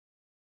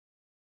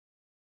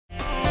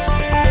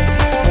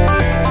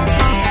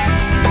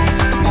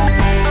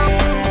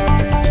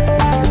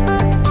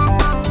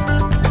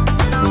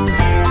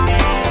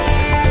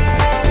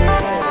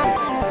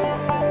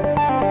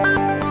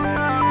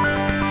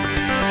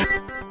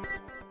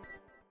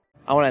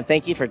I want to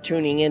thank you for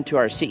tuning in to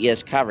our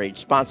CES coverage,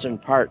 sponsored in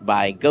part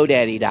by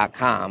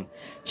GoDaddy.com.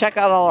 Check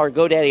out all our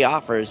GoDaddy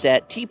offers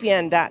at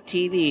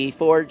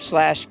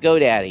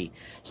tpn.tv/GoDaddy.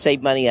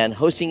 Save money on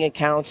hosting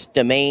accounts,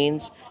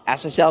 domains,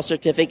 SSL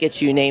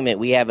certificates, you name it.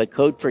 We have a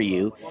code for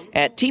you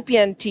at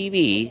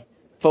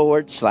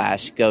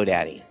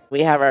tpn.tv/GoDaddy.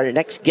 We have our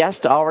next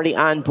guest already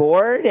on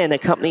board and a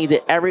company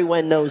that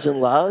everyone knows and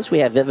loves. We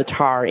have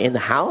Vivitar in the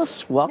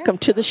house. Welcome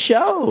to the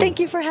show. Thank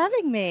you for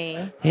having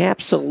me. Yeah,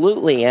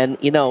 absolutely. And,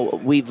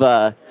 we've,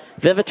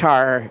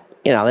 Vivitar,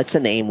 that's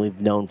a name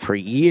we've known for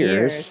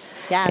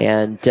years. Yes.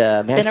 And,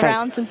 been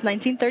around since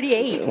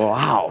 1938.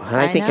 Wow. And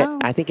I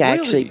think I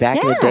actually,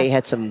 back in the day,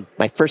 had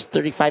my first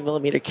 35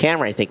 millimeter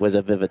camera, I think, was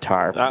a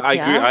Vivitar.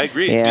 I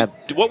agree. Yeah.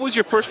 What was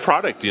your first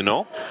product, do you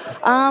know?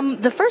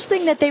 The first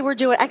thing that they were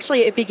doing,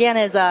 actually, it began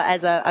as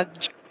a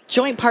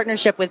joint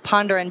partnership with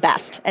Ponder and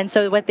Best. And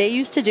so what they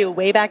used to do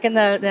way back in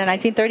the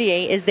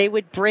 1938 is they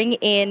would bring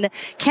in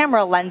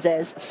camera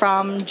lenses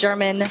from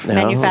German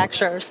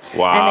manufacturers.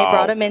 Wow. And they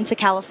brought them into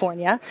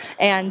California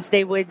and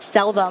they would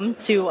sell them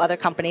to other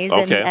companies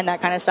and that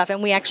kind of stuff.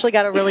 And we actually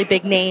got a really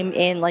big name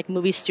in like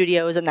movie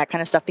studios and that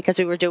kind of stuff because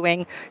we were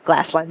doing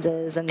glass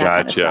lenses and that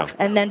kind of stuff.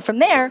 And then from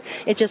there,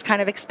 it just kind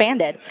of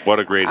expanded. What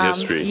a great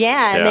history.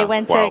 Yeah, and they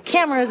went to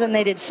cameras and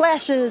they did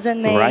flashes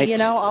and they,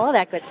 all of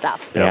that good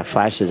stuff. Yeah,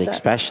 flashes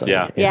especially.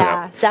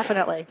 Yeah,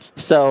 definitely.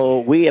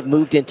 So we have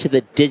moved into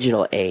the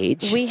digital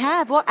age. We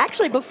have. Well,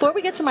 actually, before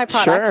we get to my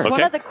products,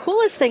 one of the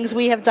coolest things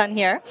we have done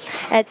here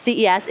at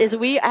CES is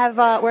we're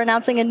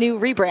announcing a new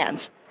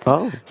rebrand.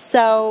 Oh.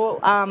 So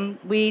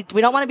we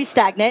don't want to be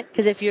stagnant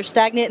because if you're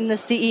stagnant in the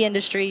CE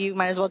industry, you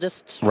might as well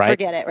just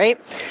forget it,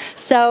 right?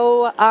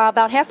 So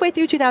about halfway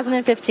through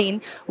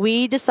 2015,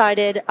 we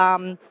decided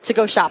to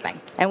go shopping.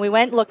 And we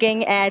went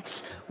looking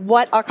at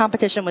what our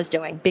competition was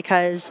doing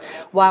because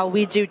while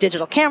we do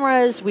digital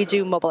cameras, we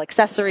do mobile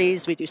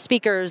accessories, we do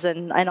speakers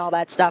and all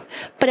that stuff,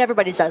 but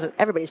everybody's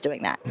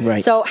doing that.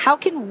 Right. So how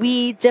can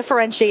we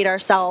differentiate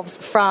ourselves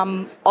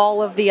from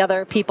all of the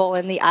other people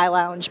in the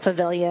iLounge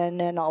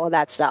pavilion and all of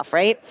that stuff,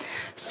 right?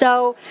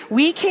 So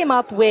we came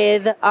up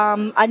with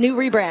a new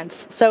rebrand.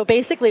 So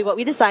basically what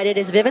we decided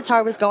is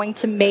Vivitar was going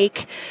to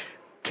make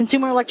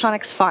consumer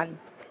electronics fun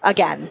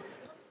again.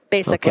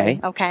 Basically,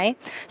 okay?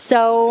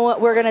 So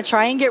we're going to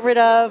try and get rid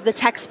of the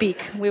tech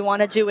speak. We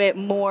want to do it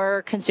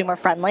more consumer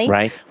friendly.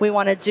 Right. We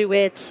want to do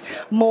it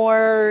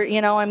more,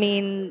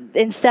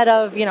 instead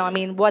of,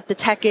 what the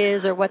tech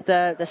is or what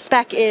the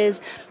spec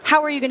is,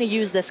 how are you going to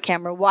use this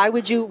camera? Why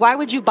would you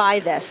buy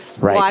this?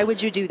 Right. Why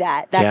would you do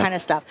that? That kind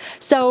of stuff.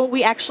 So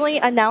we actually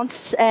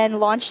announced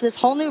and launched this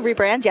whole new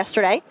rebrand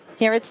yesterday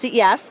here at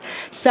CES.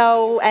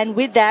 So, and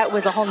with that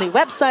was a whole new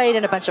website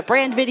and a bunch of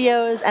brand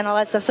videos and all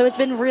that stuff. So it's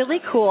been really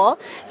cool.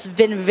 It's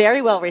been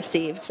very well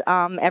received.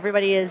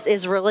 Everybody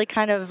is really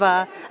kind of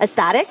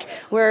ecstatic.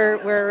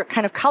 We're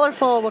kind of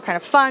colorful. We're kind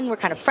of fun. We're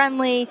kind of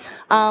friendly.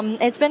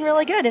 It's been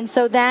really good. And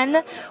so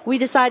then we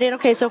decided,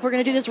 okay, so if we're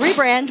going to do this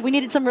rebrand, we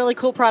needed some really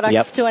cool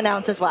products to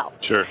announce as well.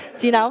 Sure.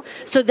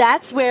 So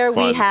that's where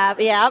we have,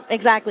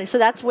 exactly. So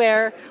that's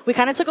where we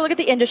kind of took a look at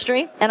the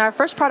industry. And our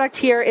first product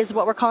here is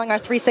what we're calling our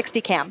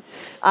 360 cam.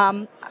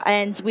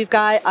 And we've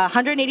got a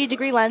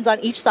 180-degree lens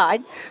on each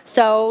side,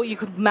 so you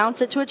can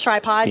mount it to a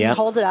tripod and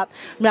hold it up.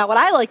 Now, what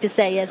I like to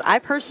say is I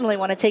personally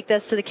want to take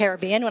this to the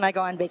Caribbean when I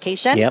go on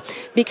vacation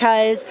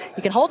because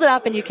you can hold it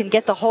up and you can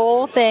get the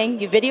whole thing,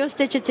 you video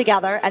stitch it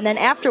together, and then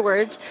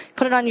afterwards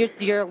put it on your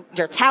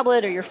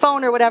tablet or your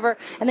phone or whatever,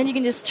 and then you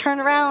can just turn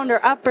around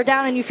or up or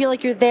down and you feel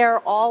like you're there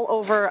all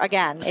over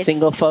again.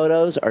 Single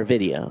photos or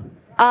video?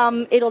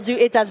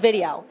 It does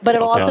video, but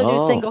it'll also do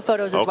single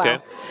photos as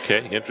well.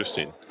 Okay,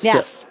 interesting.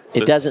 Yes. So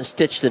it doesn't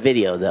stitch the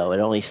video, though. It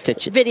only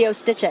stitches video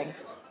stitching.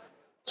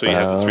 So you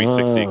have the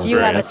 360 experience. You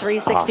have a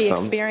 360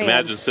 experience.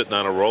 Imagine sitting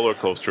on a roller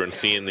coaster and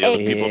seeing the other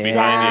people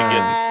behind you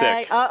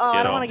getting sick.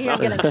 I don't want to hear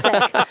them getting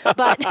sick.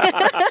 But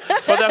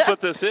that's what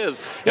this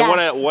is. And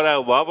what I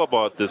love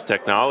about this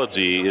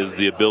technology is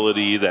the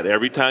ability that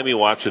every time you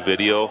watch a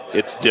video,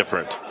 it's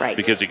different. Right.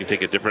 Because you can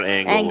take a different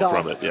angle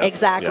from it. Yeah.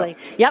 Exactly.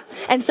 Yep.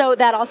 And so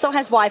that also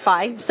has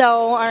Wi-Fi. So,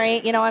 all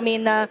right,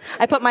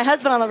 I put my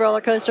husband on the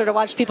roller coaster to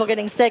watch people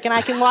getting sick, and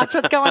I can watch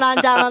what's going on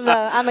down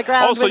on the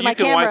ground with my camera. Also, you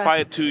can Wi-Fi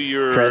it to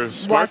your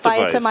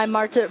Wi-Fi it to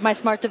my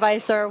smart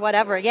device or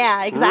whatever.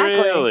 Yeah, exactly.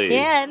 Really?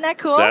 Yeah, isn't that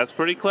cool? That's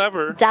pretty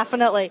clever.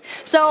 Definitely.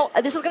 So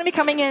this is going to be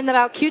coming in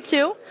about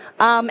Q2,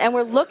 and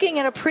we're looking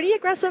at a pretty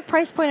aggressive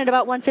price point at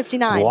about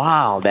 $159.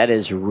 Wow, that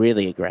is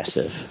really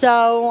aggressive.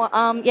 So,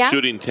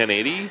 Shooting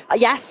 1080?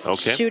 Yes,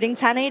 okay. Shooting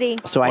 1080.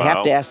 So I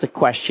have to ask the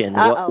question,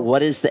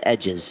 what is the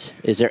edges?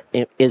 Is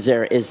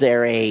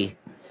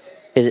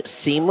it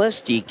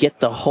seamless? Do you get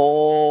the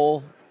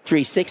whole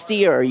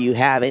 360 or you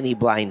have any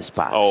blind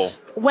spots? Oh.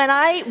 When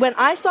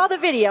I saw the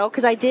video,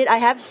 because I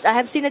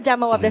have seen a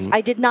demo of this,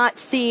 I did not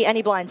see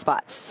any blind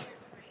spots.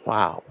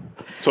 Wow.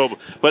 So,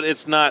 but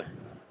it's not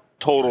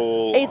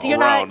total you're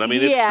round. not, I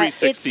mean, yeah, it's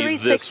 360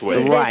 this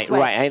way. Right,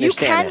 right. I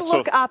understand You can that.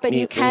 look up and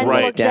you can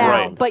right, look down,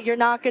 right. but you're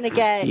not going to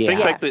get.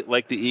 Yeah. Think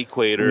like the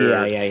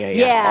equator.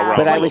 Yeah, around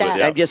But a I little was, bit,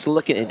 yeah. I'm just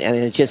looking at, and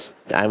it just,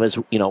 I was,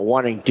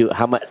 wondering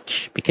how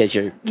much, because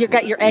You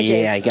got your edges.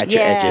 Yeah, you got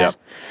your edges. Yep.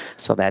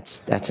 So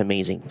that's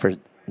amazing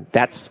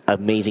that's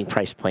amazing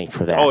price point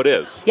for that. Oh, it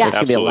is. Yeah. It's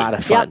going to be a lot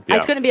of fun. Yep.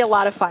 It's going to be a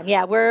lot of fun.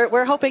 Yeah,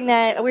 we're hoping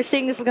that we're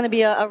seeing this is going to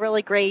be a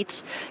really great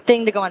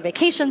thing to go on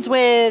vacations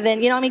with,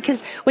 and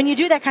because when you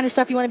do that kind of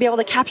stuff, you want to be able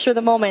to capture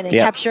the moment and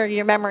capture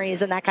your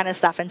memories and that kind of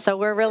stuff. And so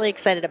we're really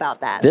excited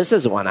about that. This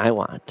is the one I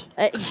want.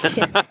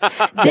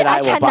 That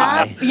I will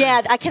buy.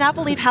 Yeah, I cannot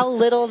believe how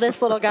little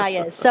this little guy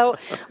is. So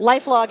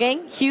life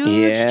logging,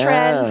 huge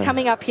trends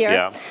coming up here.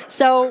 Yeah.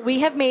 So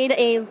we have made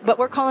what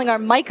we're calling our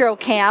micro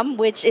cam,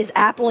 which is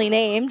aptly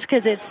named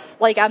because it's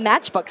like a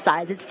matchbook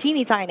size. It's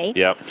teeny tiny.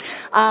 Yep.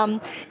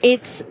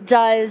 It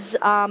does,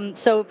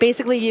 so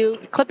basically you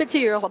clip it to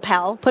your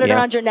lapel, put it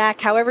around your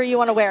neck, however you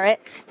want to wear it,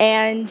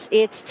 and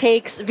it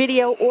takes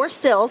video or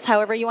stills,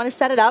 however you want to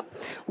set it up.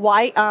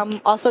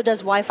 Also does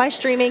Wi-Fi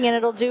streaming, and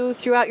it'll do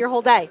throughout your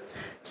whole day.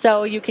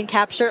 So you can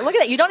capture, look at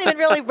that, you don't even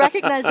really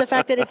recognize the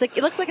fact that it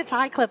looks like a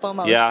tie clip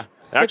almost. Yeah.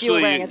 If you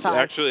were wearing a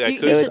tie. I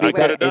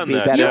could have done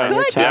that. Better You on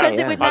your could, tie, because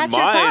it would match on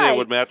your mine, tie. it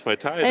would match my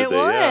tie today. It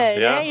would. Yeah.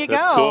 There you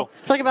That's go. cool.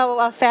 Talk about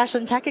a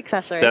fashion tech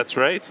accessory. That's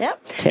right.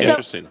 Yep.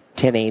 Interesting.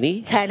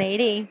 1080.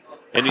 1080.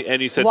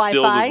 And you said Wi-Fi,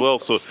 stills as well.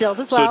 Stills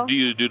as well. So do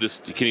you do this?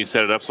 Can you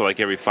set it up so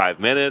like every 5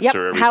 minutes Yep.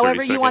 or every 30 However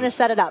seconds? you want to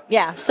set it up.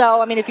 Yeah.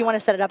 So if you want to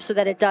set it up so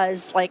that it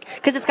does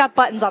because it's got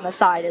buttons on the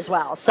side as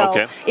well.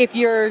 So if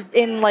you're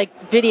in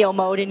video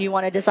mode and you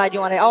want to decide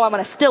I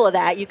want a still of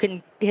that, you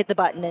can hit the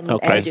button and do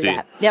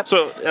that. Yep.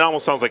 So it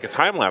almost sounds like a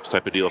time lapse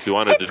type of deal if you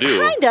wanted to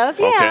do. Kind of,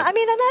 yeah. Okay.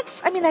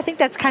 I think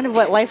that's kind of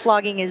what life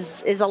logging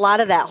is a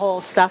lot of that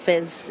whole stuff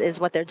is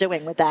what they're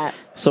doing with that.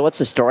 So what's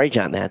the storage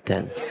on that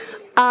then?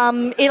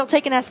 It'll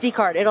take an SD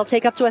card. It'll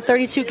take up to a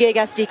 32 gig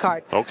SD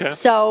card. Okay.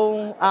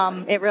 So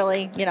it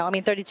really,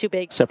 32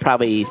 big. So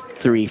probably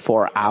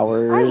 3-4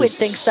 hours. I would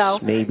think so.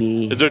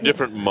 Maybe. Is there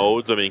different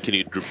modes? I mean, can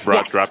you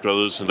drop to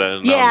those and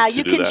then?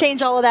 You can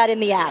change all of that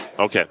in the app.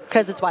 Okay.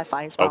 Because it's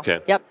Wi-Fi as well.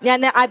 Okay. Yep.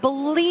 And then I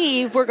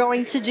believe we're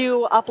going to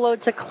do upload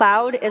to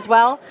cloud as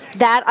well.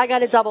 That I got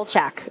to double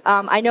check.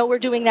 I know we're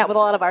doing that with a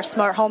lot of our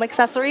smart home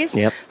accessories.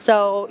 Yep.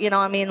 So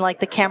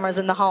like the cameras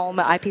in the home,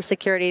 IP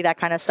security, that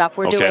kind of stuff.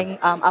 We're doing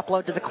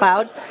upload to the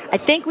cloud. I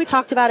think we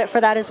talked about it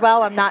for that as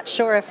well. I'm not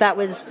sure if that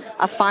was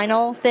a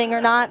final thing or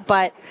not,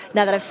 but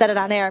now that I've said it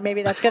on air,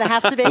 maybe that's going to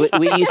have to be.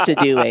 We used to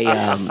do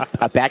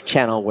a back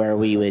channel where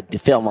we would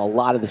film a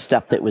lot of the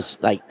stuff that was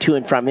like to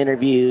and from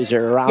interviews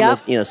or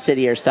around the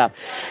city or stuff.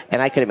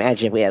 And I could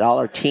imagine if we had all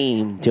our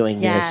team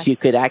doing this, you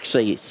could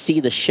actually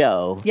see the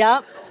show.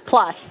 Yep.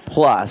 Plus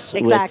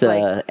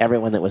with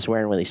everyone that was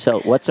wearing with you. So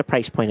what's the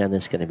price point on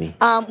this going to be?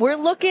 We're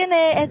looking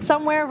at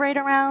somewhere right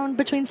around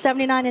between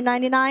 $79 and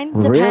 $99,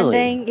 depending.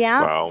 Really?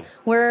 Yeah.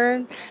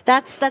 Wow.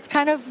 That's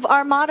kind of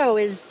our motto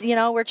is,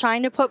 we're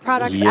trying to put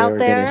products out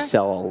there. You're going to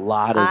sell a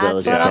lot of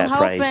those at that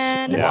price.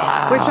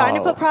 Wow. We're trying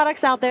to put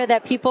products out there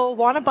that people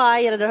want to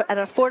buy at an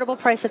affordable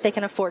price that they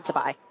can afford to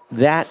buy.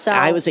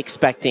 I was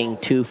expecting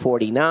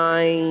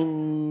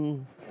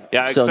 $249.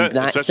 Yeah, so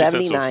especially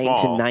 79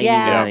 so to 99.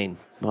 Yeah.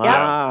 Wow.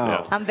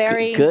 Yeah. I'm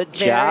very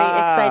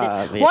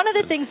excited. One of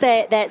the things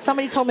that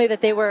somebody told me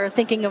that they were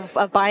thinking of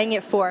buying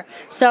it for,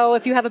 so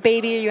if you have a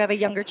baby or you have a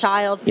younger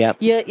child,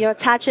 you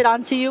attach it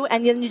onto you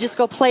and then you just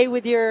go play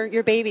with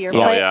your baby or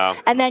play,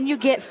 and then you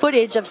get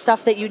footage of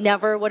stuff that you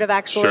never would have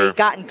actually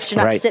gotten because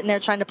you're not sitting there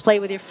trying to play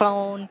with your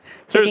phone,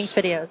 taking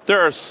videos.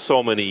 There are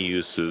so many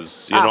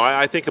uses.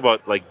 I think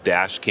about like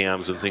dash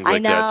cams and things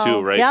like that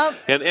too, right?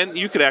 Yep. And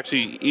you could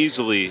actually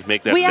easily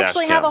make that We dash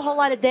actually cam. have a whole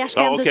lot of dash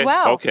cams as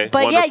well. Okay.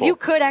 But wonderful. you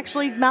could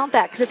actually mount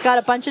that because it's got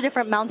a bunch of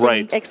different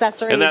mounting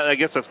accessories. And I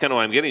guess that's kind of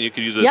what I'm getting. You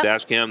could use a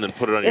dash cam, then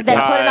put it on your tie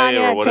put it on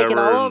or whatever. Take it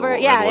all over.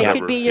 It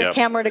could be your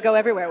camera to go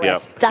everywhere with.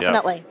 Yep.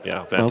 Definitely.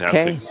 Yeah, fantastic.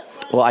 Okay.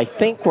 Well, I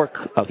think we're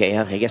okay.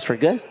 I guess we're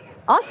good.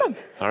 Awesome.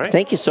 All right.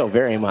 Thank you so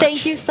very much.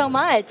 Thank you so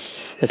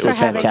much. This was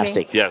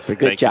fantastic. Yes. Good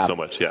thank job. you so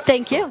much. Yeah.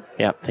 Thank you.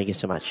 Yeah. Thank you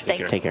so much.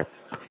 Thanks. Take care.